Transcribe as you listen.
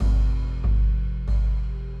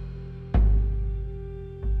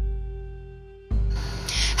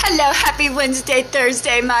Hello, happy Wednesday,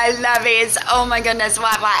 Thursday, my lovies. Oh my goodness,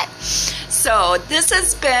 what? So this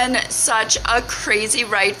has been such a crazy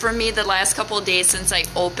ride for me the last couple of days since I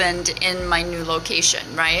opened in my new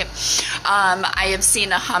location, right? I have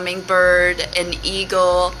seen a hummingbird, an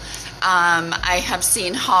eagle, I have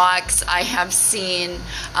seen hawks, I have seen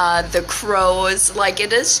the crows. Like,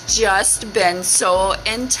 it has just been so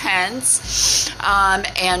intense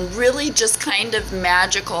and really just kind of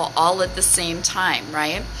magical all at the same time,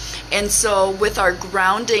 right? And so with our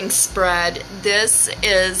grounding spread, this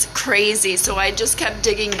is crazy. So I just kept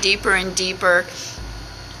digging deeper and deeper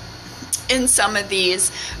in some of these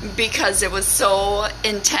because it was so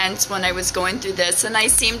intense when I was going through this, and I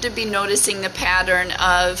seem to be noticing the pattern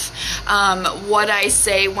of what I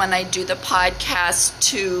say when I do the podcast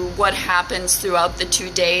to what happens throughout the 2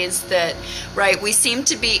 days. That, right, we seem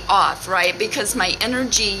to be off, right? Because my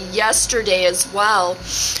energy yesterday as well,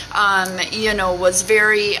 was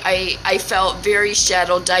very, I felt very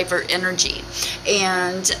shadow diver energy,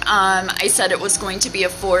 and I said it was going to be a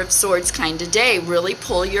Four of Swords kind of day. Really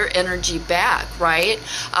pull your energy back, right?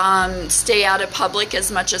 Stay out of public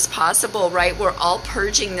as much as possible, right? We're all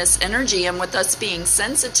purging this energy, and with us being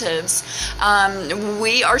sensitives,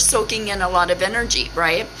 we are soaking in a lot of energy,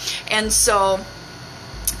 right? And so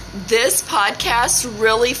this podcast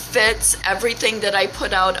really fits everything that I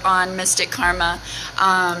put out on Mystic Karma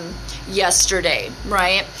yesterday,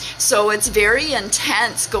 right? So it's very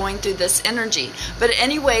intense going through this energy. But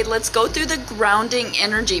anyway, let's go through the grounding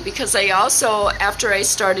energy, because I also, after I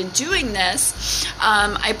started doing this,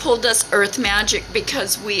 I pulled us Earth Magic,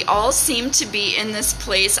 because we all seem to be in this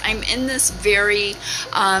place. I'm in this very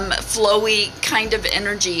flowy kind of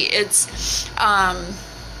energy.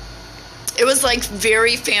 It was like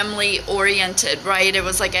very family oriented, right? It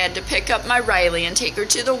was like I had to pick up my Riley and take her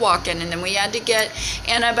to the walk-in, and then we had to get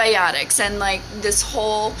antibiotics, and like this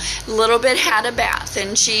whole little bit had a bath,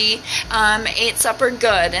 and she ate supper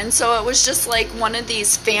good. And so it was just like one of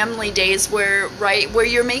these family days where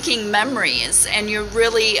you're making memories and you're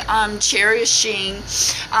really cherishing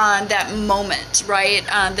that moment, right?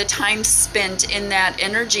 The time spent in that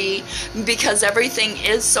energy, because everything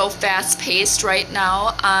is so fast-paced right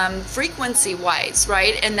now, frequency-wise,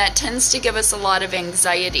 right? And that tends to give us a lot of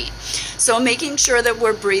anxiety. So making sure that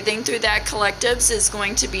we're breathing through that collectives is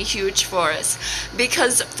going to be huge for us,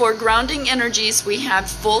 because for grounding energies, we have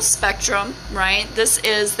full spectrum, right? This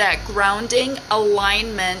is that grounding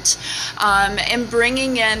alignment and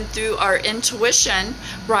bringing in through our intuition,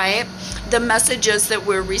 right, the messages that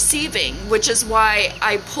we're receiving, which is why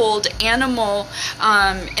I pulled animal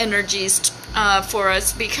energies for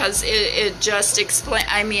us, because it just explains.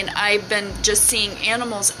 I mean, I've been just seeing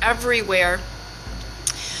animals everywhere.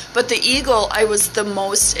 But the eagle I was the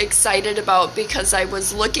most excited about, because I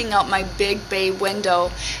was looking out my big bay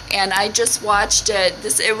window and I just watched it.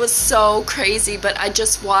 It was so crazy, but I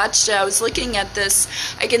just watched it. I was looking at this.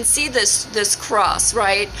 I can see this cross,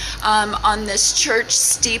 right, on this church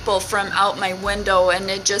steeple from out my window, and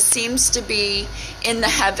it just seems to be in the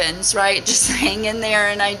heavens, right, just hanging there.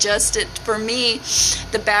 And for me,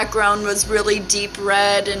 the background was really deep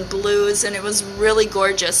red and blues, and it was really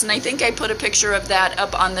gorgeous. And I think I put a picture of that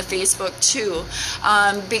up on the Facebook too,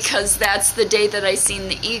 because that's the day that I seen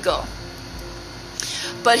the eagle.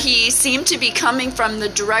 But he seemed to be coming from the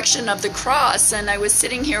direction of the cross, and I was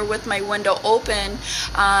sitting here with my window open,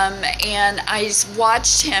 and I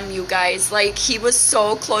watched him, you guys. Like, he was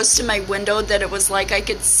so close to my window that it was like I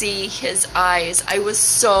could see his eyes. I was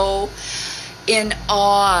so in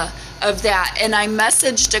awe of that. And I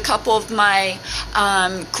messaged a couple of my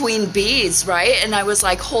queen bees, right? And I was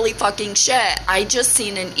like, holy fucking shit, I just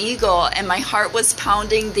seen an eagle, and my heart was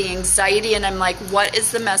pounding, the anxiety, and I'm like, what is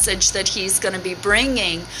the message that he's going to be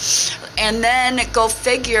bringing? And then go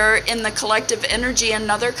figure, in the collective energy,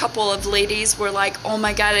 another couple of ladies were like, oh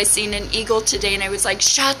my god, I seen an eagle today. And I was like,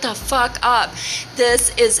 shut the fuck up, this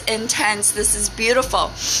is intense, this is beautiful.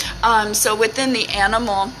 So within the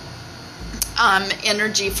animal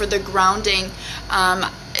energy for the grounding,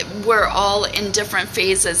 we're all in different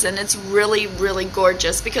phases, and it's really, really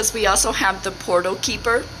gorgeous, because we also have the portal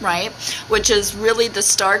keeper, right, which is really the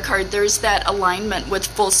star card. There's that alignment with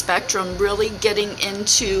full spectrum, really getting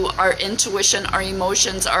into our intuition, our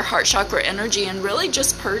emotions, our heart chakra energy, and really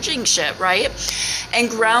just purging shit, right, and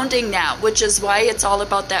grounding that, which is why it's all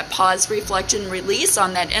about that pause, reflect, and release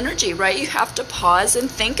on that energy, right? You have to pause and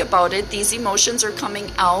think about it. These emotions are coming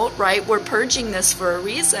out, right? We're purging this for a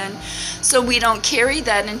reason, so we don't carry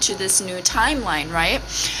that into this new timeline, right?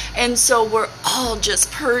 And so we're all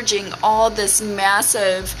just purging all this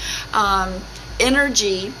massive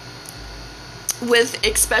energy with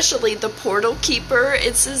especially the portal keeper,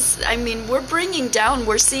 I mean, we're bringing down,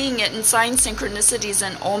 we're seeing it in signs, synchronicities,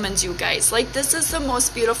 and omens, you guys. Like, this is the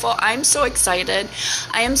most beautiful. I'm so excited.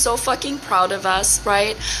 I am so fucking proud of us,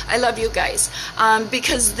 right? I love you guys,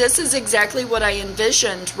 because this is exactly what I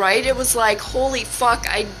envisioned, right? It was like, holy fuck,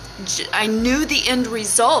 I knew the end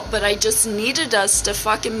result, but I just needed us to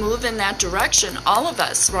fucking move in that direction, all of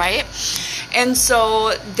us, right? And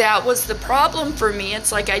so that was the problem for me.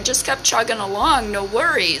 It's like I just kept chugging along, no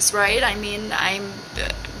worries, right? I mean,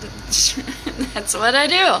 that's what I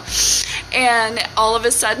do. And all of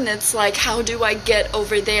a sudden it's like, how do I get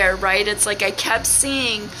over there, right? It's like I kept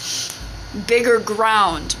seeing bigger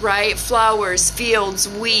ground, right? Flowers, fields,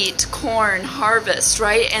 wheat, corn, harvest,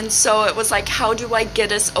 right? And so it was like, how do I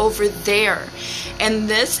get us over there? And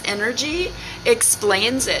this energy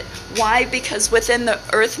explains it. Why? Because within the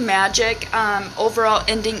earth magic overall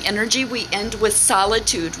ending energy, we end with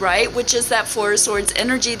solitude, right? Which is that Four of Swords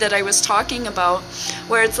energy that I was talking about,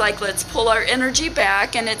 where it's like, let's pull our energy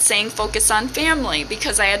back, and it's saying focus on family,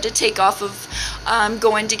 because I had to take off of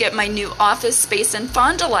going to get my new office space in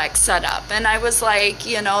Fond du Lac set up. And I was like,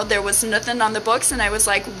 you know, there was nothing on the books, and I was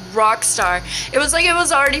like, rock star. It was like it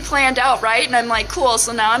was already planned out, right? And I'm like, cool,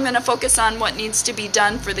 so now I'm going to focus on what needs to be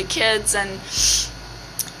done for the kids and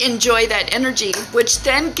enjoy that energy, which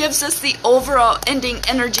then gives us the overall ending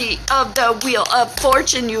energy of the Wheel of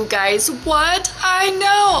Fortune, you guys. What? I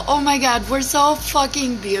know. Oh my God, we're so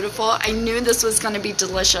fucking beautiful. I knew this was going to be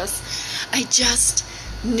delicious. I just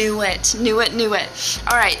knew it.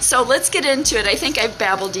 All right, so let's get into it. I think I've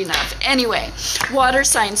babbled enough. Anyway, water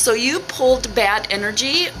signs. So you pulled bad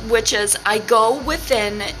energy, which is I go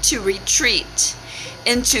within to retreat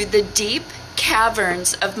into the deep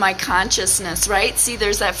caverns of my consciousness, right? See,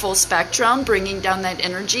 there's that full spectrum, bringing down that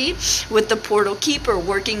energy with the portal keeper,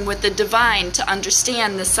 working with the divine to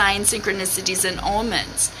understand the signs, synchronicities, and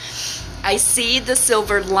omens. I see the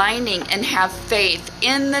silver lining and have faith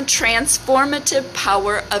in the transformative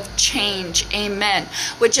power of change. Amen.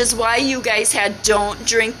 Which is why you guys had don't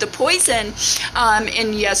drink the poison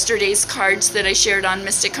in yesterday's cards that I shared on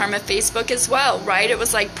Mystic Karma Facebook as well, right? It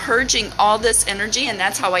was like purging all this energy, and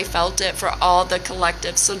that's how I felt it for all the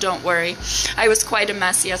collective. So don't worry. I was quite a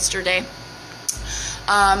mess yesterday.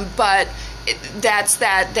 But that's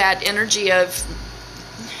that energy of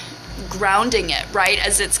grounding it, right?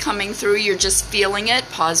 As it's coming through, you're just feeling it.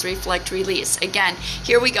 Pause, reflect, release. Again,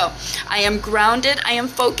 here we go. I am grounded, I am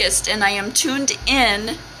focused, and I am tuned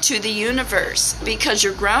in to the universe, because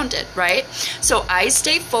you're grounded, right? So I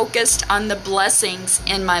stay focused on the blessings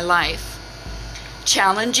in my life.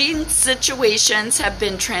 Challenging situations have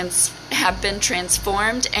been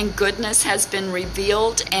transformed, and goodness has been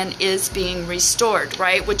revealed and is being restored,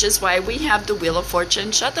 right? Which is why we have the Wheel of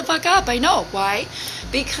Fortune. Shut the fuck up. I know. Why?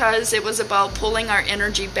 Because it was about pulling our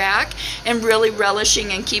energy back and really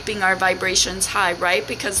relishing and keeping our vibrations high, right?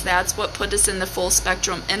 Because that's what put us in the full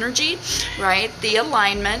spectrum energy, right? The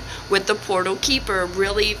alignment with the portal keeper,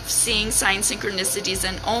 really seeing signs, synchronicities,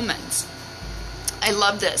 and omens. I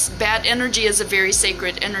love this. Bad energy is a very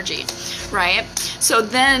sacred energy, right? So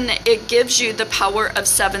then it gives you the power of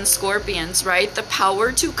 7 scorpions, right? The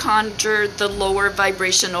power to conjure the lower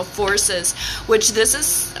vibrational forces, which this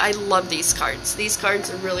is, I love these cards. These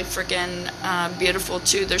cards are really freaking beautiful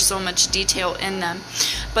too. There's so much detail in them.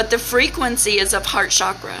 But the frequency is of heart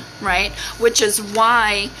chakra, right? Which is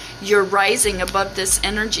why you're rising above this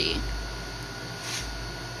energy.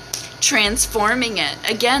 Transforming it.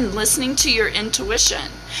 Again, listening to your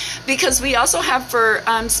intuition. Because we also have for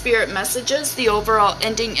spirit messages, the overall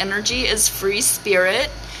ending energy is free spirit.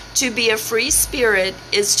 To be a free spirit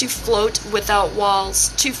is to float without walls,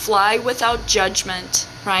 to fly without judgment,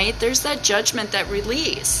 right? There's that judgment, that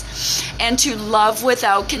release. And to love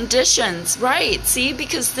without conditions, right? See,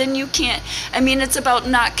 because then you can't, I mean, it's about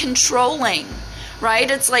not controlling,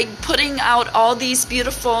 right? It's like putting out all these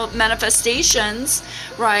beautiful manifestations,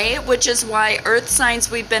 right? Which is why earth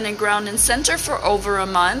signs, we've been in ground and center for over a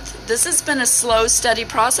month. This has been a slow, steady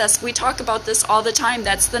process. We talk about this all the time.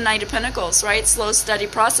 That's the Knight of Pentacles, right? Slow, steady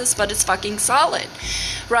process, but it's fucking solid,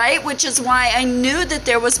 right? Which is why I knew that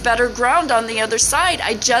there was better ground on the other side.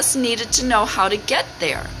 I just needed to know how to get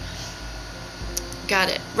there.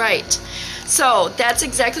 Got it, right. So that's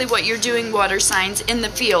exactly what you're doing, water signs, in the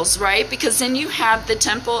fields, right? Because then you have the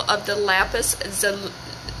temple of the lapis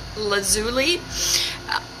lazuli.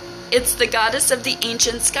 It's the goddess of the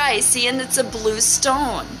ancient sky. See, and it's a blue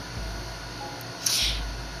stone.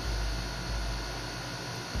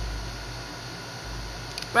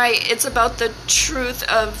 Right, it's about the truth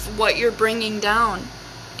of what you're bringing down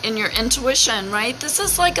in your intuition, right? This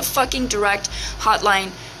is like a fucking direct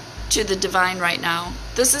hotline to the divine right now.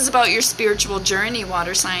 This is about your spiritual journey,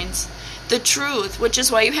 water signs. The truth, which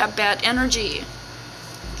is why you have bad energy.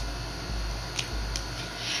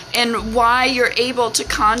 And why you're able to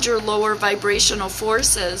conjure lower vibrational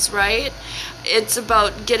forces, right? It's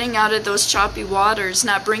about getting out of those choppy waters,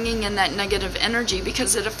 not bringing in that negative energy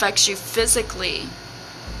because it affects you physically.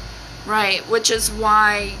 Right, which is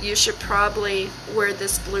why you should probably wear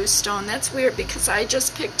this blue stone. That's weird because I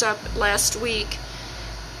just picked up last week,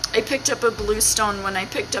 I picked up a blue stone when I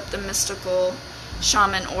picked up the Mystical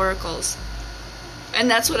Shaman Oracles. And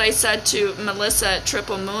that's what I said to Melissa at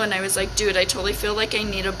Triple Moon. I was like, dude, I totally feel like I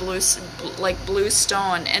need a blue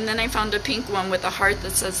stone. And then I found a pink one with a heart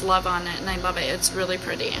that says love on it, and I love it. It's really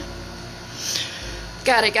pretty.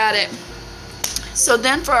 Got it. So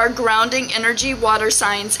then for our grounding energy, water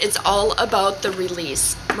signs, it's all about the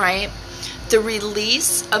release, right? The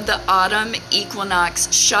release of the autumn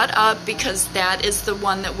equinox. Shut up, because that is the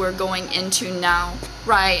one that we're going into now,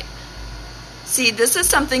 right? See, this is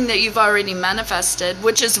something that you've already manifested,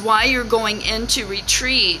 which is why you're going into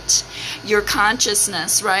retreat, your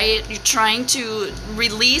consciousness, right? You're trying to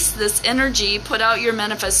release this energy, put out your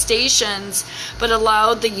manifestations, but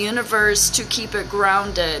allow the universe to keep it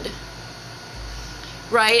grounded.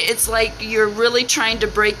 Right? It's like you're really trying to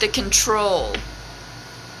break the control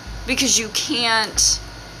because you can't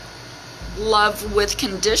love with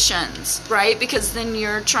conditions, right? Because then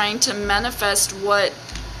you're trying to manifest what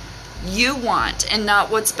you want and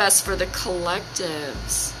not what's best for the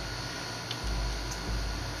collectives.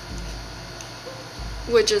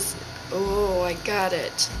 Which is, oh, I got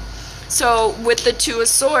it. So with the Two of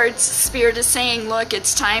Swords, Spirit is saying, look,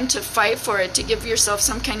 it's time to fight for it, to give yourself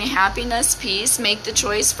some kind of happiness, peace, make the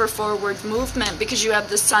choice for forward movement, because you have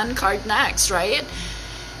the Sun card next, right?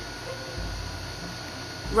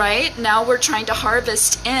 Right? Now we're trying to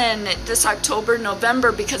harvest in this October,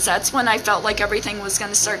 November, because that's when I felt like everything was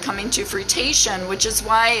going to start coming to fruition, which is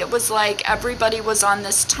why it was like everybody was on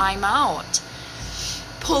this timeout,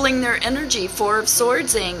 pulling their energy, Four of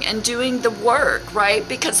Swordsing, and doing the work, right?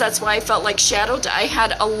 Because that's why I felt like I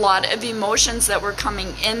had a lot of emotions that were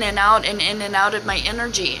coming in and out of my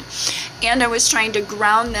energy. And I was trying to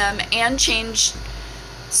ground them and change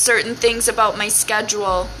certain things about my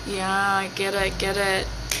schedule. Yeah, I get it.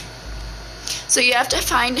 So you have to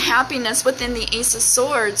find happiness within the Ace of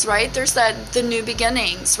Swords, right? There's the new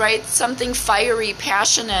beginnings, right? Something fiery,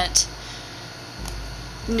 passionate.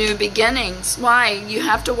 New beginnings. Why? You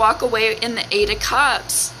have to walk away in the Eight of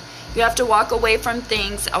Cups. You have to walk away from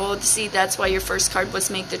things. Oh, see, that's why your first card was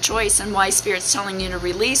make the choice, and why Spirit's telling you to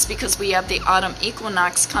release, because we have the autumn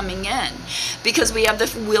equinox coming in. Because we have the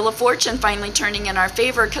Wheel of Fortune finally turning in our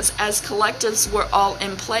favor, because as collectives, we're all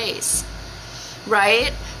in place.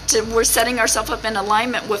 Right? We're setting ourselves up in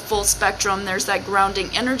alignment with full spectrum. There's that grounding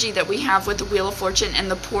energy that we have with the Wheel of Fortune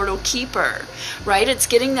and the Portal Keeper, right? It's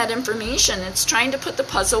getting that information. It's trying to put the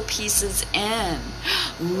puzzle pieces in.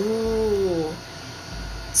 Ooh.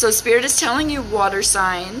 So Spirit is telling you, water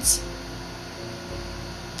signs,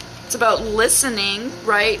 it's about listening,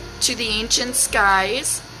 right, to the ancient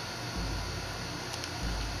skies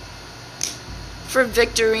for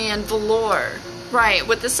victory and velour. Right,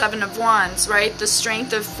 with the Seven of Wands, right? The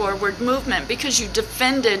strength of forward movement, because you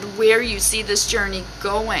defended where you see this journey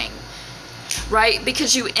going. Right?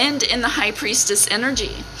 Because you end in the High Priestess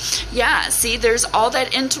energy. Yeah, see, there's all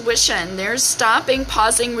that intuition. There's stopping,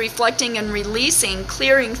 pausing, reflecting, and releasing,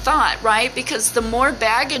 clearing thought, right? Because the more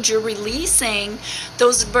baggage you're releasing,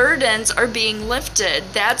 those burdens are being lifted.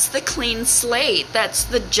 That's the clean slate. That's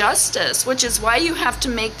the justice, which is why you have to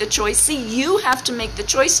make the choice. See, you have to make the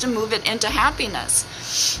choice to move it into happiness.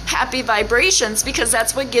 Happy vibrations, because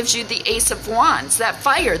that's what gives you the Ace of Wands, that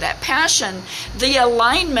fire, that passion, the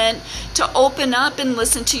alignment to open up and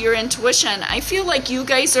listen to your intuition. I feel like you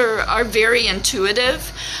guys are very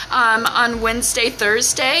intuitive on Wednesday,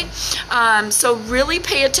 Thursday. So really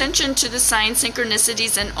pay attention to the signs,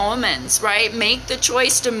 synchronicities, and omens, right? Make the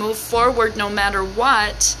choice to move forward no matter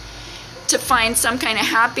what, to find some kind of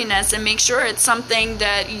happiness, and make sure it's something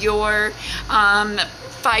that you're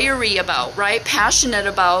fiery about, right? Passionate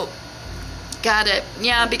about. Got it.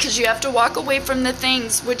 Yeah, because you have to walk away from the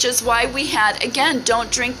things, which is why we had, again,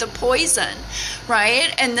 don't drink the poison,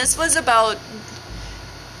 right? And this was about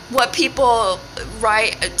what people,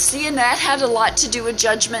 right? See, and that had a lot to do with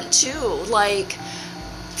judgment too, like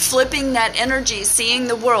flipping that energy, seeing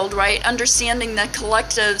the world, right? Understanding that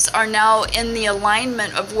collectives are now in the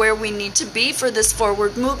alignment of where we need to be for this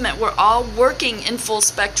forward movement. We're all working in full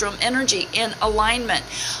spectrum energy, in alignment,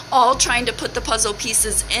 all trying to put the puzzle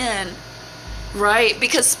pieces in Right,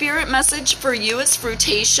 because spirit message for you is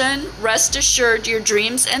fruitation. Rest assured your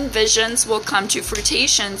dreams and visions will come to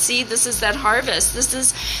fruition. See, this is that harvest. This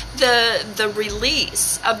is the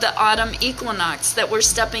release of the autumn equinox that we're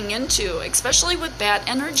stepping into, especially with bad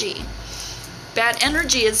energy. Bad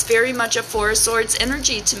energy is very much a Four of Swords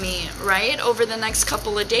energy to me, right? Over the next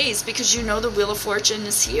couple of days, because you know the Wheel of Fortune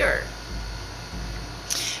is here.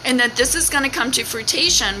 And that this is going to come to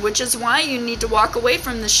fruition, which is why you need to walk away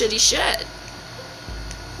from the shitty shit.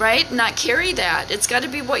 Right? Not carry that. It's got to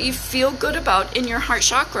be what you feel good about in your heart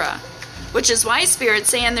chakra, which is why Spirit's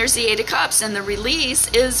saying there's the Eight of Cups, and the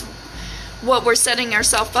release is what we're setting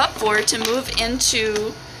ourselves up for to move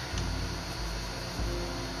into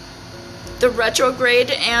the retrograde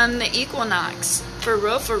and the equinox. For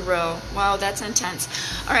real, for real. Wow, that's intense.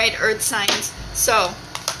 All right, Earth signs. So,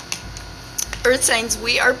 Earth signs,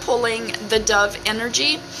 we are pulling the Dove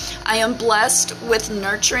energy. I am blessed with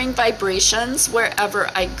nurturing vibrations wherever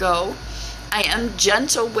I go. I am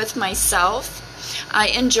gentle with myself. I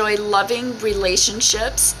enjoy loving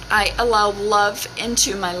relationships. I allow love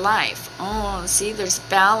into my life. Oh, see, there's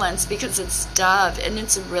balance because it's Dove, and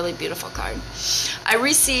it's a really beautiful card. I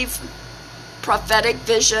receive prophetic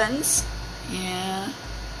visions,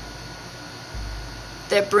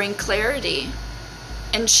 that bring clarity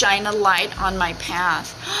and shine a light on my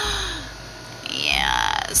path.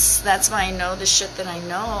 Yes, that's why I know the shit that I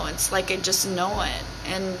know. It's like I just know it.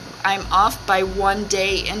 And I'm off by 1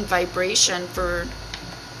 day in vibration for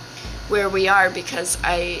where we are because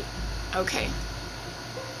okay.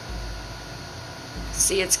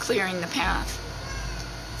 See, it's clearing the path.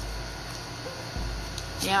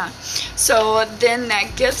 Yeah. So then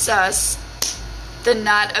that gives us the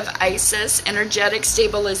knot of Isis, energetic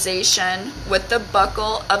stabilization with the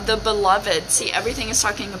buckle of the beloved. See, everything is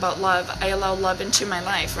talking about love. I allow love into my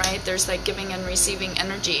life, right? There's that giving and receiving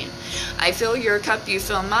energy. I fill your cup, you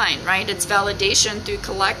fill mine, right? It's validation through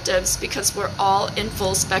collectives because we're all in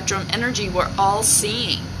full spectrum energy. We're all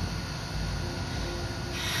seeing.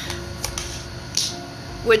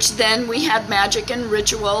 Which then we had magic and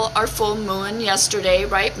ritual, our full moon yesterday,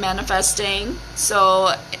 right? Manifesting.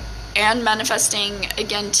 So, and manifesting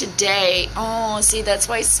again today. Oh, see, that's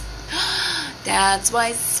why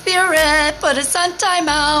Spirit put us on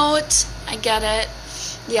timeout. I get it.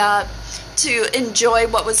 Yeah, to enjoy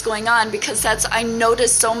what was going on because I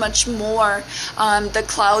noticed so much more. The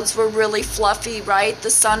clouds were really fluffy, right? The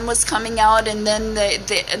sun was coming out and then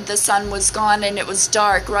the sun was gone and it was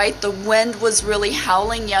dark, right? The wind was really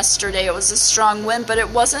howling yesterday. It was a strong wind, but it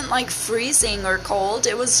wasn't like freezing or cold.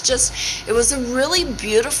 It was a really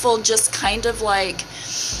beautiful, just kind of like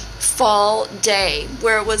fall day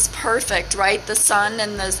where it was perfect, right? The sun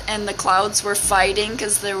and the clouds were fighting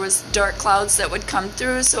because there was dark clouds that would come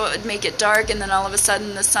through, so it would make it dark, and then all of a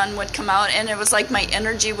sudden the sun would come out, and it was like my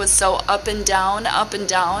energy was so up and down,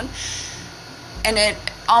 and it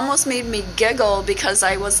almost made me giggle because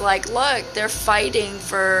I was like, look, they're fighting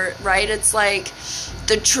for, right? It's like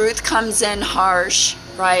the truth comes in harsh,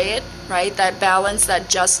 right? That balance, that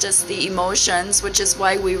justice, the emotions, which is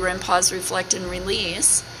why we were in pause, reflect, and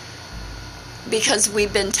release. Because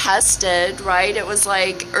we've been tested, right? It was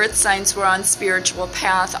like earth signs were on spiritual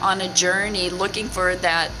path, on a journey, looking for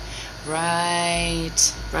that.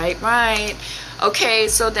 Right. Okay,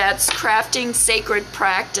 so that's crafting sacred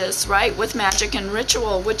practice, right? With magic and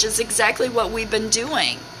ritual, which is exactly what we've been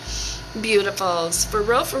doing. Beautifuls, for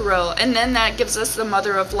real. And then that gives us the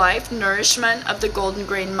Mother of Life, nourishment of the Golden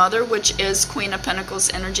Grain Mother, which is Queen of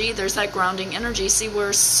Pentacles energy. There's that grounding energy. See,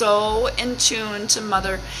 we're so in tune to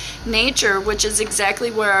Mother Nature, which is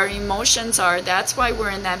exactly where our emotions are. That's why we're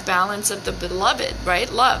in that balance of the beloved,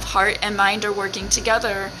 right? Love, heart and mind are working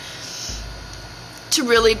together to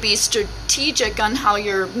really be strategic on how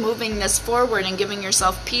you're moving this forward and giving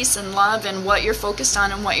yourself peace and love and what you're focused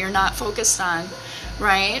on and what you're not focused on.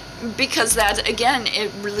 Right? Because that, again,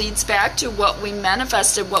 it leads back to what we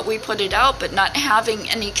manifested, what we put it out, but not having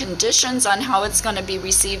any conditions on how it's going to be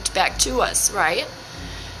received back to us, right?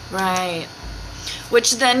 Right.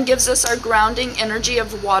 Which then gives us our grounding energy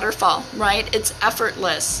of waterfall, right? It's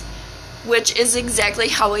effortless, which is exactly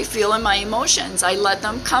how I feel in my emotions. I let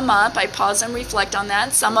them come up. I pause and reflect on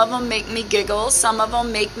that. Some of them make me giggle. Some of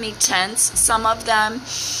them make me tense. Some of them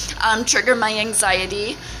trigger my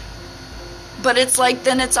anxiety. But it's like,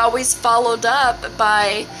 then it's always followed up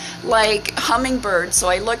by like hummingbird. So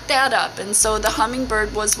I looked that up. And so the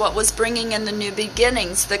hummingbird was what was bringing in the new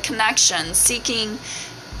beginnings, the connection, seeking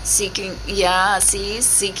sacred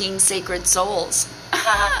souls.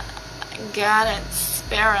 Got it,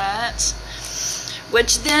 Spirit.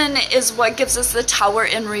 which then is what gives us the Tower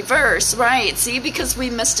in reverse, right? See, because we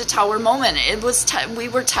missed a Tower moment. It was we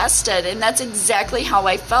were tested, and that's exactly how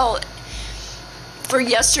I felt for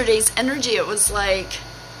yesterday's energy. It was like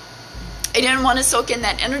I didn't want to soak in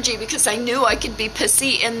that energy because I knew I could be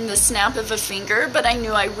pissy in the snap of a finger, but I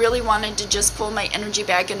knew I really wanted to just pull my energy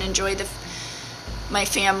back and enjoy my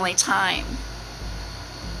family time.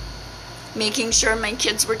 Making sure my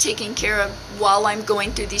kids were taken care of while I'm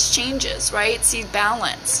going through these changes, right? See,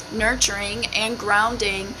 balance, nurturing, and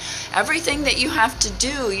grounding. Everything that you have to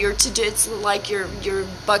do, it's like your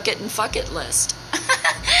bucket and fuck it list.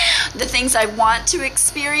 The things I want to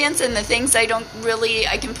experience and the things I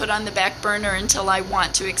can put on the back burner until I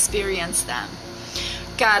want to experience them.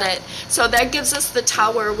 Got it. So that gives us the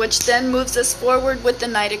Tower, which then moves us forward with the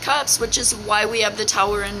Knight of Cups, which is why we have the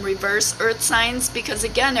Tower in reverse, Earth signs, because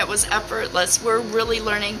again, it was effortless. We're really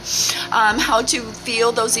learning how to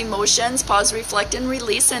feel those emotions, pause, reflect, and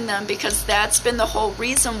release in them, because that's been the whole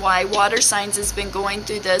reason why water signs has been going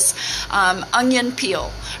through this onion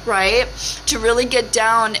peel, right? To really get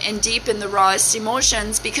down and deep in the rawest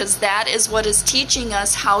emotions, because that is what is teaching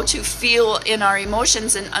us how to feel in our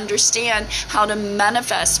emotions and understand how to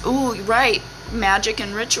manifest. Ooh, right. Magic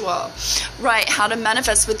and ritual. Right. How to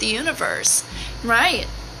manifest with the universe. Right.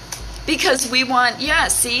 Because we want,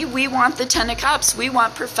 we want the Ten of Cups. We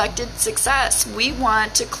want perfected success. We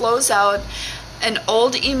want to close out an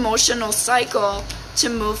old emotional cycle to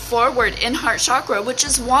move forward in heart chakra, which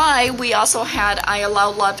is why we also had I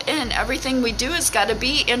allow love in. Everything we do has got to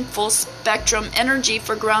be in full spectrum energy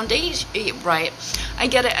for grounding. Right. I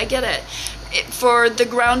get it. For the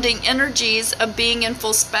grounding energies of being in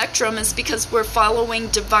full spectrum is because we're following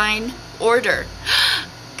divine order.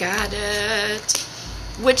 Got it.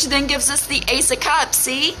 Which then gives us the Ace of Cups,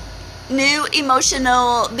 see? New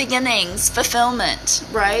emotional beginnings, fulfillment,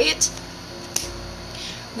 right?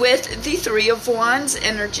 With the Three of Wands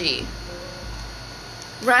energy.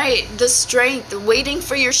 Right, the strength, waiting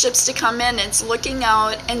for your ships to come in. It's looking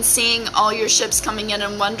out and seeing all your ships coming in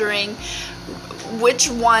and wondering which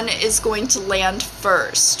one is going to land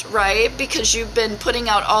first, right? Because you've been putting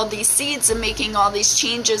out all these seeds and making all these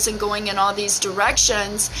changes and going in all these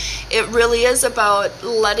directions. It really is about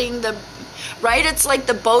letting right? It's like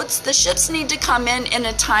the ships need to come in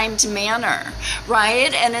a timed manner,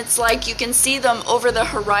 right? And it's like you can see them over the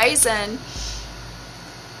horizon.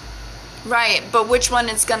 Right, but which one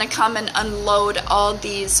is going to come and unload all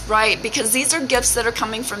these, right? Because these are gifts that are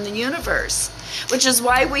coming from the universe, which is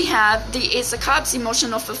why we have the Ace of Cups,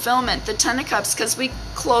 emotional fulfillment, the Ten of Cups, because we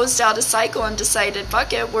closed out a cycle and decided,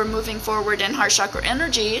 fuck it, we're moving forward in heart chakra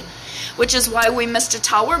energy, which is why we missed a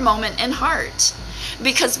Tower moment in heart,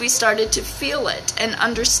 because we started to feel it and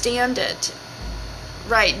understand it,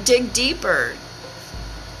 right? Dig deeper.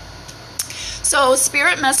 So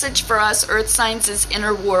spirit message for us, earth signs, is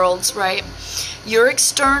inner worlds, right? Your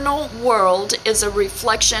external world is a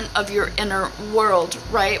reflection of your inner world,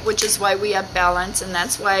 right? Which is why we have balance, and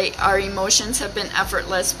that's why our emotions have been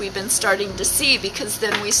effortless. We've been starting to see, because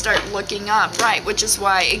then we start looking up, right? Which is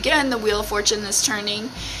why, again, the Wheel of Fortune is turning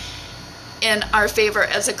in our favor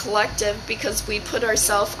as a collective, because we put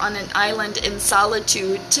ourselves on an island in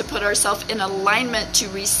solitude to put ourselves in alignment to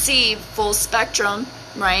receive full spectrum,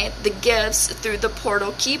 right? The gifts through the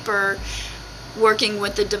portal keeper, working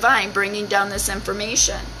with the divine, bringing down this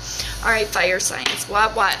information. All right, fire signs.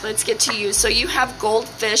 What? Let's get to you. So you have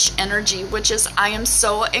goldfish energy, which is I am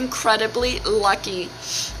so incredibly lucky.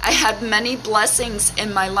 I have many blessings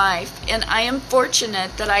in my life, and I am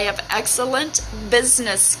fortunate that I have excellent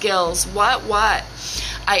business skills. What?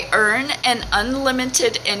 I earn an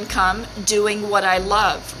unlimited income doing what I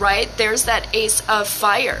love, right? There's that Ace of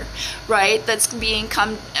Fire, right? That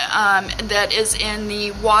is in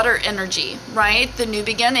the water energy, right? The new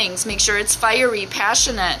beginnings. Make sure it's fiery,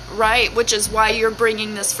 passionate, right? Which is why you're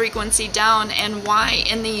bringing this frequency down, and why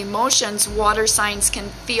in the emotions, water signs can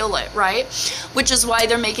feel it, right? Which is why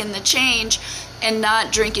they're making the change and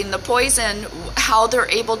not drinking the poison. How they're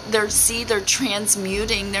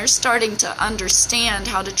transmuting. They're starting to understand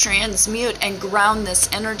how to transmute and ground this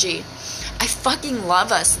energy. I fucking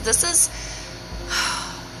love us. This is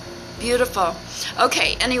beautiful.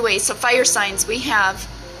 Okay, anyway, so fire signs we have.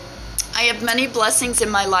 I have many blessings in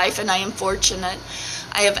my life, and I am fortunate.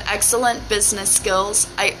 I have excellent business skills.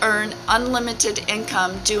 I earn unlimited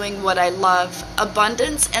income doing what I love.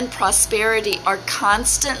 Abundance and prosperity are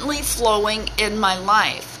constantly flowing in my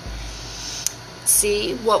life.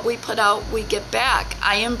 See, what we put out, we get back.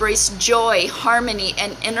 I embrace joy, harmony,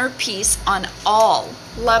 and inner peace on all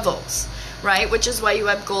levels. right? Which is why you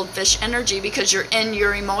have goldfish energy, because you're in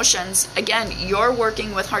your emotions. Again, you're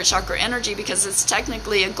working with heart chakra energy because it's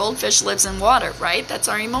technically a goldfish lives in water, right? That's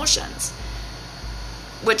our emotions,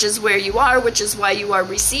 which is where you are, which is why you are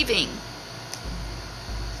receiving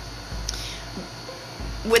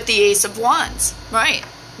with the Ace of Wands, right?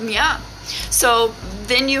 Yeah. So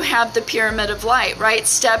then you have the Pyramid of Light, right?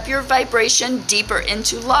 Step your vibration deeper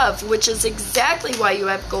into love, which is exactly why you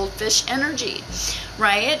have goldfish energy,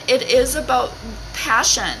 right? It is about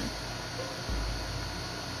passion,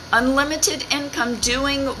 unlimited income,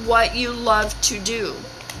 doing what you love to do,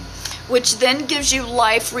 which then gives you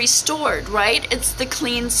life restored, right? It's the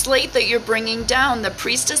clean slate that you're bringing down, the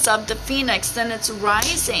Priestess of the Phoenix. Then it's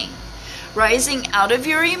rising out of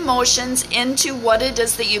your emotions into what it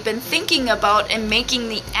is that you've been thinking about and making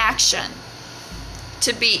the action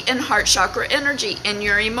to be in heart chakra energy in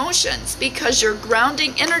your emotions, because your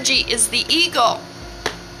grounding energy is the ego,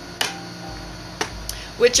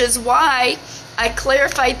 which is why I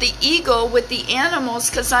clarified the ego with the animals,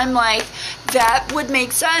 because I'm like, that would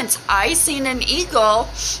make sense. I seen an eagle,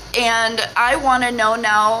 and I want to know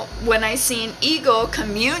now, when I see an eagle,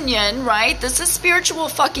 communion, right? This is spiritual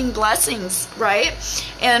fucking blessings, right?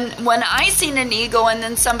 And when I seen an eagle and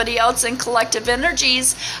then somebody else in collective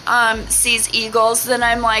energies sees eagles, then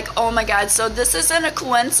I'm like, oh my God, so this isn't a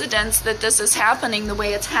coincidence that this is happening the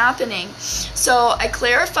way it's happening. So I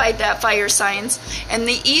clarified that, fire signs, and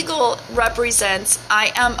the eagle represents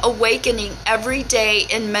I am awakening every day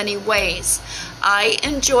in many ways. I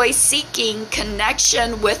enjoy seeking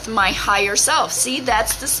connection with my higher self. See,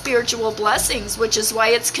 that's the spiritual blessings, which is why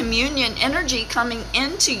it's communion energy coming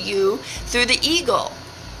into you through the eagle.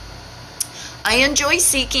 I enjoy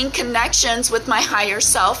seeking connections with my higher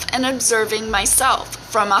self and observing myself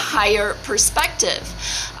from a higher perspective.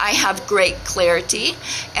 I have great clarity,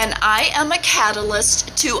 and I am a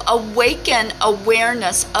catalyst to awaken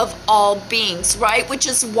awareness of all beings, right? Which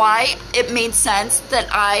is why it made sense that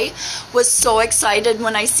I was so excited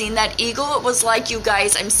when I seen that eagle. It was like, you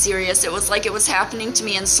guys, I'm serious. It was like it was happening to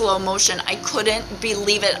me in slow motion. I couldn't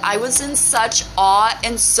believe it. I was in such awe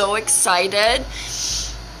and so excited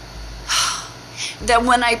that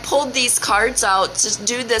when I pulled these cards out to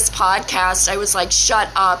do this podcast, I was like, shut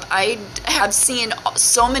up. I have seen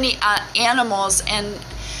so many animals and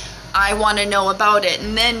I want to know about it.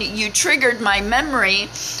 And then you triggered my memory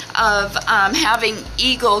of having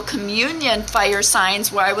eagle communion fire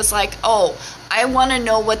signs, where I was like, oh, I want to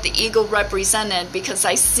know what the eagle represented because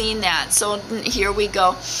I seen that. So here we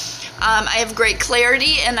go. I have great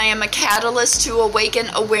clarity, and I am a catalyst to awaken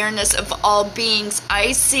awareness of all beings.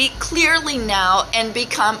 I see clearly now and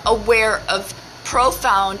become aware of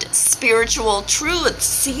profound spiritual truths.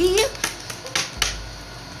 See?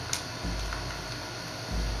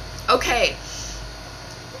 Okay.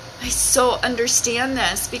 I so understand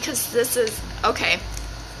this, because this is... Okay.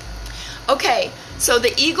 Okay. So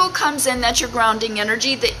the eagle comes in, that's your grounding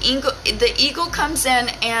energy. The eagle comes in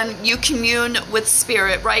and you commune with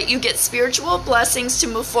spirit, right? You get spiritual blessings to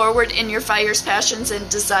move forward in your fires, passions, and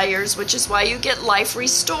desires, which is why you get life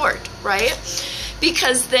restored, right?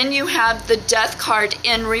 Because then you have the death card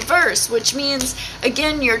in reverse, which means,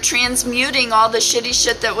 again, you're transmuting all the shitty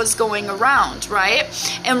shit that was going around, right?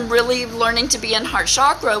 And really learning to be in heart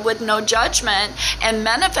chakra with no judgment and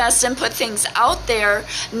manifest and put things out there,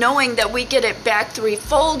 knowing that we get it back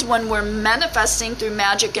threefold when we're manifesting through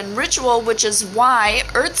magic and ritual, which is why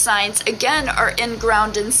earth signs, again, are in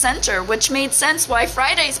ground and center, which made sense why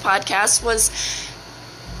Friday's podcast was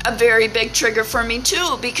a very big trigger for me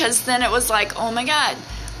too, because then it was like, oh my God,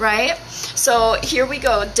 right? So here we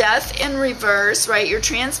go. Death in reverse, right? You're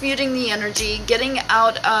transmuting the energy, getting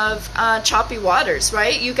out of choppy waters,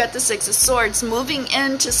 right? You got the Six of Swords, moving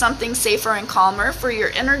into something safer and calmer for your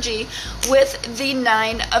energy with the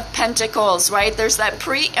Nine of Pentacles, right? There's that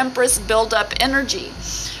pre-Empress build-up energy,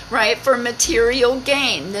 right? For material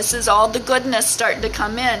gain. This is all the goodness starting to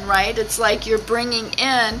come in, right? It's like you're bringing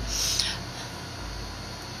in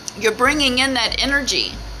that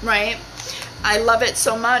energy, right? I love it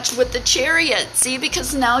so much with the Chariot. See,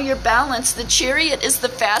 because now you're balanced. The Chariot is the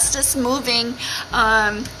fastest moving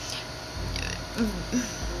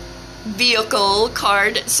vehicle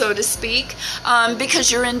card, so to speak,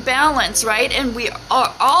 because you're in balance, right? And we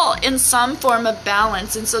are all in some form of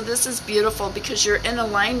balance. And so this is beautiful because you're in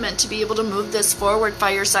alignment to be able to move this forward,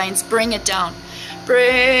 fire signs. Bring it down.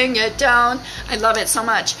 bring it down. I love it so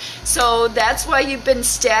much. So that's why you've been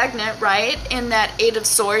stagnant, right? In that Eight of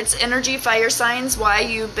Swords energy, fire signs, why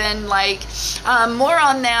you've been like more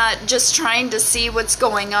on that, just trying to see what's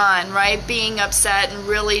going on, right? Being upset and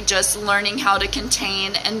really just learning how to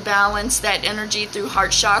contain and balance that energy through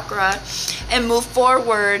heart chakra and move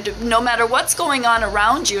forward no matter what's going on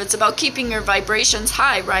around you. It's about keeping your vibrations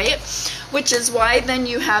high, right? Which is why then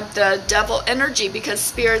you have the devil energy, because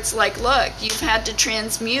Spirit's like, look, you've had to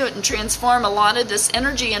transmute and transform a lot of this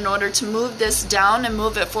energy in order to move this down and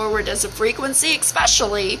move it forward as a frequency,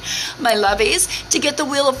 especially, my lovies, to get the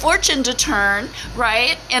Wheel of Fortune to turn,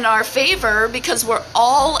 right, in our favor, because we're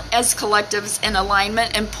all as collectives in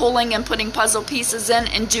alignment and pulling and putting puzzle pieces in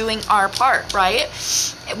and doing our part, right?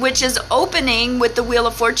 Which is opening with the Wheel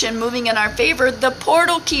of Fortune moving in our favor, the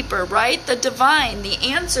portal keeper, right? The divine, the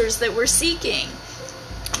answers that we're seeking.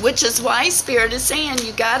 Which is why Spirit is saying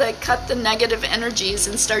you gotta cut the negative energies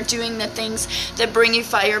and start doing the things that bring you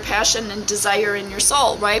fire, passion, and desire in your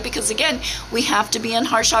soul, right? Because again, we have to be in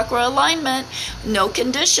heart chakra alignment. No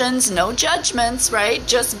conditions, no judgments, right?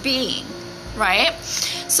 Just being, right?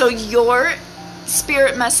 So your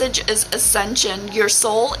Spirit message is ascension. Your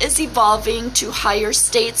soul is evolving to higher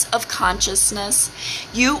states of consciousness.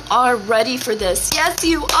 You are ready for this. Yes,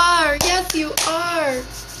 you are. Yes, you are.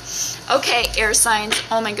 Okay, air signs.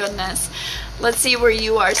 Oh my goodness. Let's see where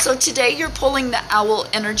you are. So today you're pulling the owl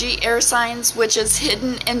energy, air signs, which is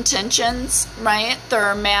hidden intentions, right? There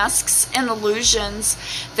are masks and illusions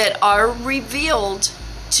that are revealed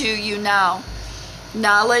to you now.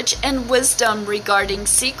 Knowledge and wisdom regarding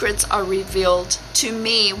secrets are revealed to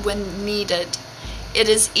me when needed. It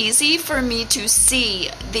is easy for me to see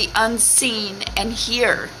the unseen and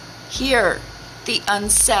hear the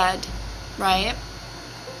unsaid, right?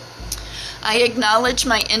 I acknowledge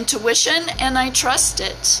my intuition and I trust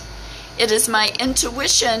it. It is my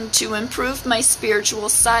intuition to improve my spiritual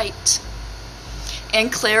sight and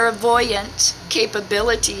clairvoyant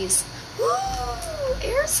capabilities. Woo!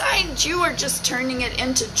 Air signs, you are just turning it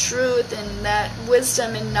into truth and that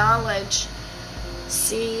wisdom and knowledge.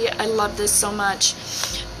 See, I love this so much.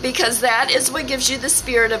 Because that is what gives you the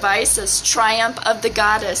spirit of Isis, triumph of the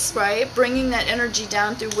goddess, right? Bringing that energy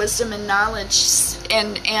down through wisdom and knowledge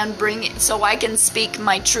and bring it so I can speak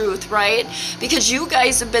my truth, right? Because you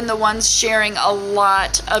guys have been the ones sharing a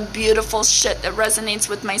lot of beautiful shit that resonates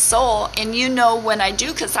with my soul. And you know when I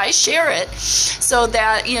do, because I share it. So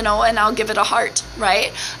that, you know, and I'll give it a heart,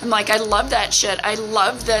 right? I'm like, I love that shit. I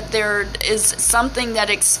love that there is something that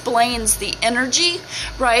explains the energy,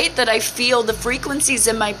 right? That I feel the frequencies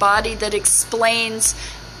in my body that explains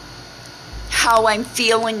how I'm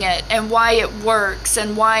feeling it and why it works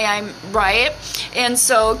and why I'm right. And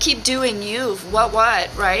so keep doing you,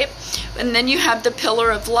 what, right? And then you have the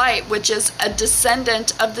pillar of light, which is a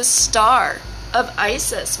descendant of the star of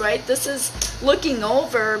Isis, right? This is looking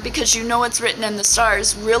over, because you know it's written in the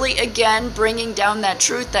stars, really again bringing down that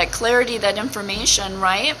truth, that clarity, that information,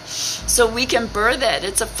 right? So we can birth it.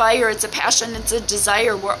 It's a fire, it's a passion, it's a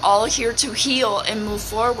desire. We're all here to heal and move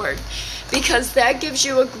forward, because that gives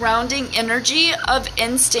you a grounding energy of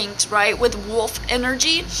instinct, right? With wolf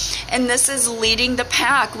energy. And this is leading the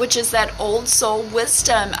pack, which is that old soul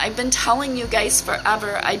wisdom. I've been telling you guys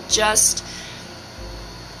forever.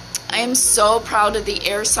 I am so proud of the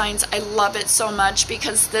air signs. I love it so much,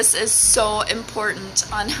 because this is so important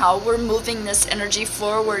on how we're moving this energy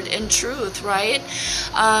forward in truth, right?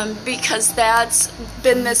 Because that's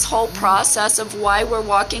been this whole process of why we're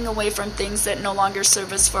walking away from things that no longer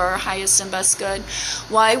serve us for our highest and best good.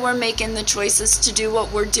 Why we're making the choices to do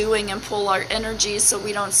what we're doing and pull our energy so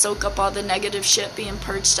we don't soak up all the negative shit being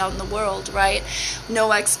purged out in the world, right?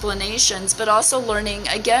 No explanations, but also learning,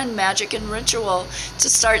 again, magic and ritual, to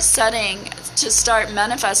start setting, to start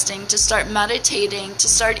manifesting, to start meditating, to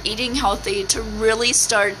start eating healthy, to really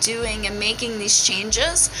start doing and making these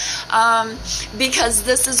changes, because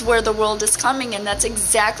this is where the world is coming. And that's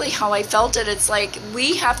exactly how I felt it. It's like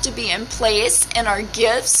we have to be in place in our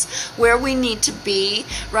gifts where we need to be,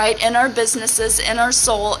 right? In our businesses, in our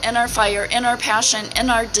soul, in our fire, in our passion,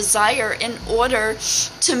 in our desire, in order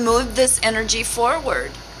to move this energy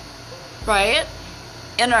forward, right?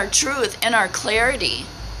 In our truth, in our clarity,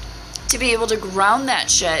 to be able to ground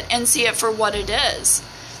that shit and see it for what it is.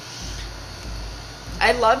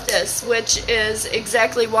 I love this, which is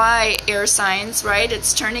exactly why air signs, right?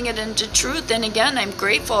 It's turning it into truth. And again, I'm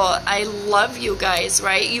grateful. I love you guys,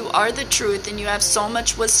 right? You are the truth, and you have so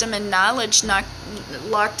much wisdom and knowledge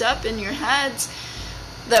locked up in your heads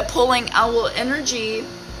that pulling owl energy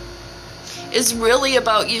is really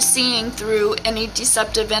about you seeing through any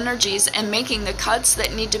deceptive energies and making the cuts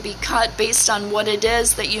that need to be cut based on what it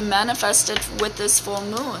is that you manifested with this full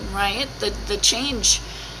moon, right? The change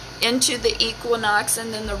into the equinox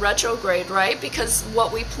and then the retrograde, right? Because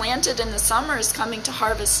what we planted in the summer is coming to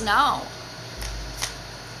harvest now.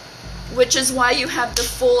 Which is why you have the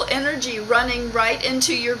full energy running right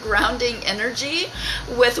into your grounding energy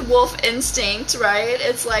with wolf instinct, right?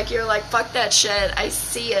 It's like you're like, fuck that shit. I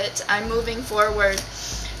see it. I'm moving forward.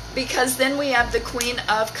 Because then we have the Queen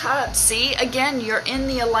of Cups. See, again, you're in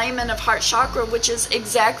the alignment of heart chakra, which is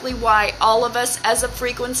exactly why all of us as a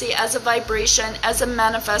frequency, as a vibration, as a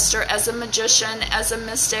manifester, as a magician, as a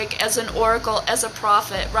mystic, as an oracle, as a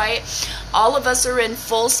prophet, right? All of us are in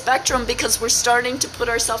full spectrum because we're starting to put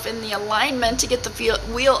ourselves in the alignment to get the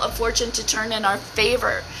wheel of fortune to turn in our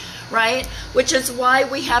favor, right? Which is why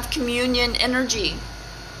we have communion energy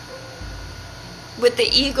with the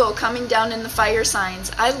ego coming down in the fire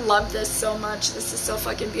signs. I love this so much. This is so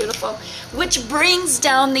fucking beautiful. Which brings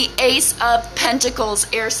down the Ace of Pentacles.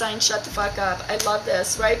 Air sign, shut the fuck up. I love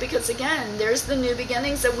this, right? Because again, there's the new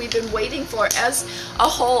beginnings that we've been waiting for as a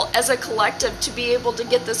whole, as a collective, to be able to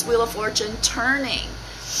get this Wheel of Fortune turning.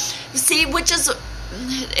 See, which is,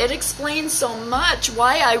 it explains so much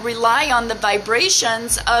why I rely on the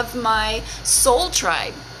vibrations of my soul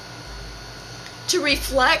tribe to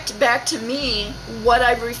reflect back to me what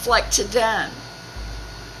I reflect to them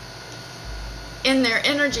in their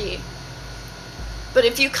energy. But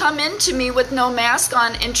if you come into me with no mask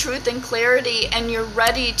on, in truth and clarity, and you're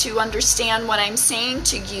ready to understand what I'm saying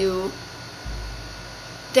to you,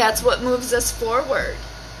 that's what moves us forward,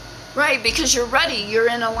 right? Because you're ready, you're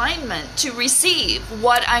in alignment to receive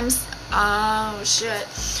what I'm, oh shit.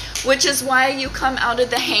 Which is why you come out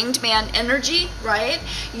of the Hanged Man energy, right?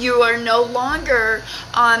 You are no longer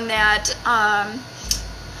on that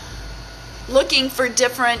looking for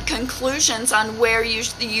different conclusions on where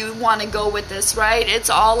you want to go with this, right?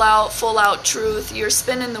 It's all out, full out truth. You're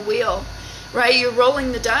spinning the wheel, right? You're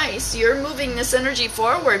rolling the dice. You're moving this energy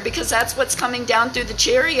forward because that's what's coming down through the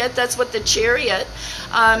Chariot. That's what the Chariot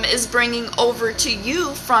is bringing over to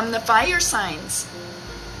you from the fire signs.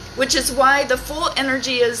 Which is why the full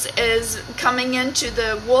energy is coming into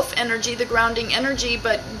the wolf energy, the grounding energy,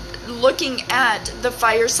 but looking at the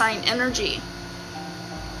fire sign energy.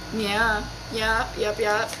 Yeah.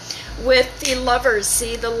 With the Lovers,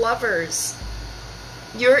 see, the Lovers.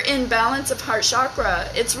 You're in balance of heart chakra.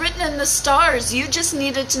 It's written in the stars. You just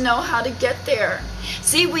needed to know how to get there.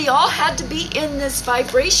 See, we all had to be in this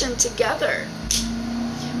vibration together.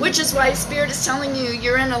 Which is why Spirit is telling you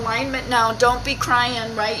you're in alignment now. Don't be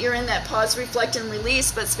crying, right? You're in that pause, reflect, and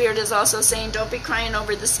release. But Spirit is also saying don't be crying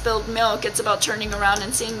over the spilled milk. It's about turning around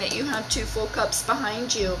and seeing that you have 2 full cups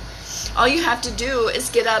behind you. All you have to do is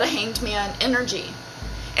get out of Hanged Man energy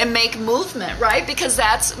and make movement, right? Because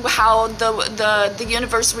that's how the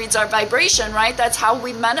universe reads our vibration, right? That's how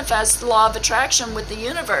we manifest the law of attraction with the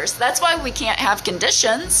universe. That's why we can't have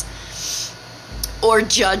conditions or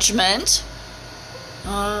judgment.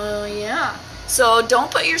 Oh, yeah. So don't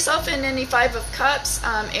put yourself in any 5 of Cups,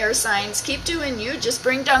 air signs. Keep doing you. Just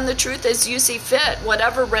bring down the truth as you see fit.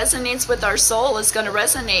 Whatever resonates with our soul is going to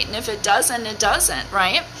resonate. And if it doesn't, it doesn't,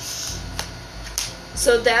 right?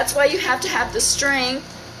 So that's why you have to have the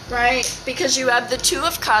strength, right? Because you have the 2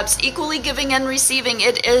 of Cups, equally giving and receiving.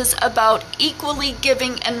 It is about equally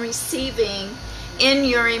giving and receiving in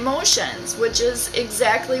your emotions, which is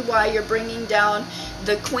exactly why you're bringing down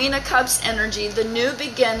the Queen of Cups energy, the new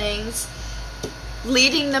beginnings,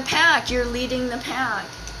 leading the pack. You're leading the pack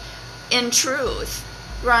in truth,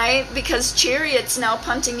 right? Because Chariot's now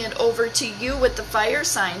punting it over to you with the fire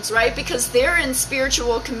signs, right? Because they're in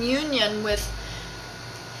spiritual communion with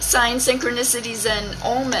signs, synchronicities, and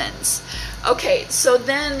omens. Okay, so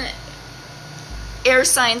then air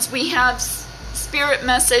signs, we have Spirit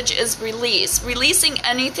message is release. Releasing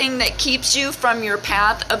anything that keeps you from your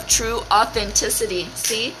path of true authenticity.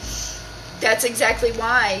 See? That's exactly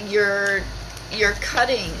why you're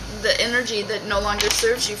cutting the energy that no longer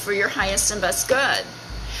serves you for your highest and best good.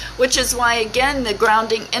 Which is why, again, the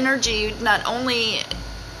grounding energy not only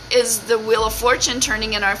is the Wheel of Fortune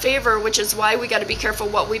turning in our favor, which is why we got to be careful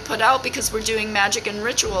what we put out because we're doing magic and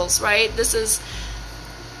rituals, right? This is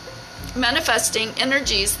manifesting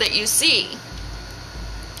energies that you see,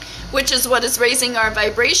 which is what is raising our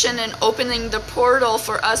vibration and opening the portal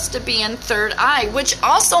for us to be in third eye, which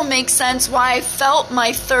also makes sense why I felt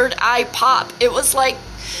my third eye pop. It was like,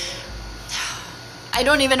 I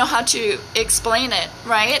don't even know how to explain it,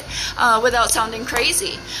 right? Without sounding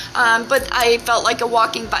crazy. But I felt like a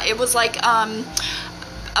walking by. It was like a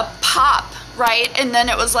pop right? And then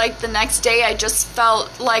it was like the next day I just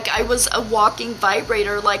felt like I was a walking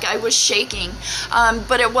vibrator, like I was shaking.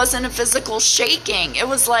 But it wasn't a physical shaking. It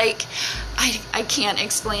was like, I can't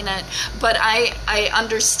explain it, but I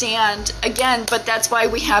understand again. But that's why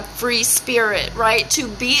we have free spirit, right? To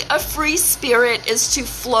be a free spirit is to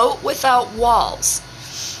float without walls,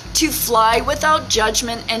 to fly without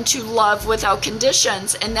judgment, and to love without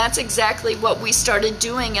conditions. And that's exactly what we started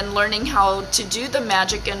doing and learning how to do the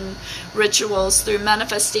magic and rituals through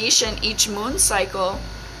manifestation each moon cycle,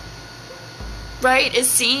 right? Is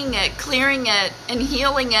seeing it, clearing it, and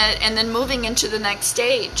healing it, and then moving into the next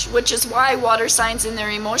stage, which is why water signs and their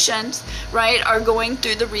emotions, right, are going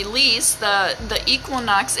through the release, the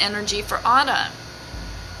equinox energy for autumn,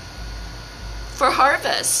 for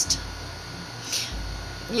harvest.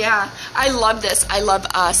 Yeah, I love this. I love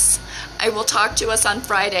us. I will talk to us on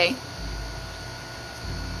Friday.